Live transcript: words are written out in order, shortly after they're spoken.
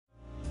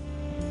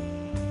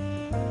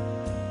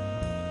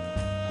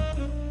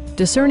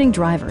Discerning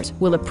drivers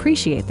will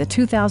appreciate the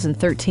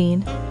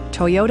 2013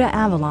 Toyota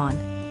Avalon.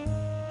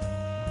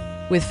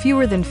 With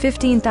fewer than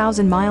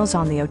 15,000 miles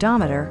on the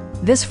odometer,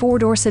 this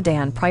four-door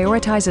sedan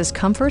prioritizes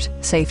comfort,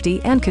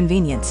 safety, and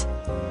convenience.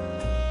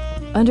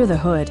 Under the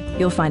hood,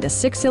 you'll find a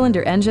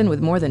six-cylinder engine with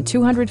more than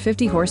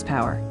 250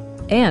 horsepower.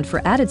 And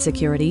for added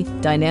security,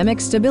 dynamic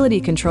stability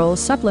control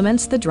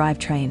supplements the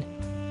drivetrain.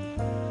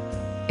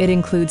 It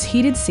includes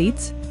heated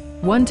seats,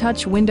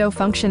 one-touch window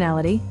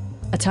functionality,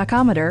 a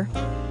tachometer,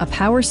 a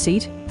power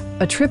seat,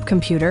 a trip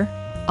computer,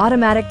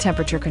 automatic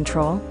temperature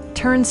control,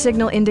 turn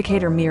signal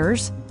indicator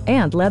mirrors,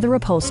 and leather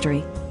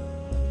upholstery.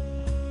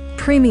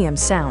 Premium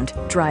sound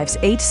drives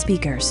 8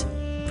 speakers,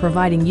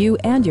 providing you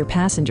and your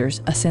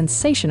passengers a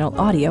sensational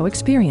audio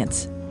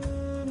experience.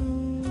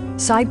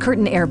 Side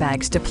curtain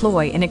airbags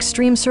deploy in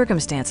extreme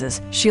circumstances,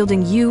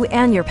 shielding you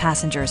and your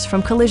passengers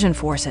from collision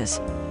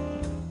forces.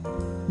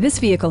 This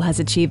vehicle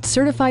has achieved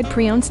certified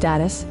pre-owned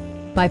status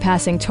by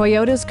passing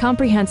Toyota's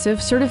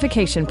comprehensive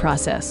certification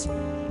process.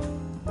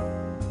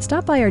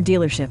 Stop by our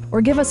dealership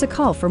or give us a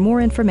call for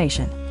more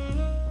information.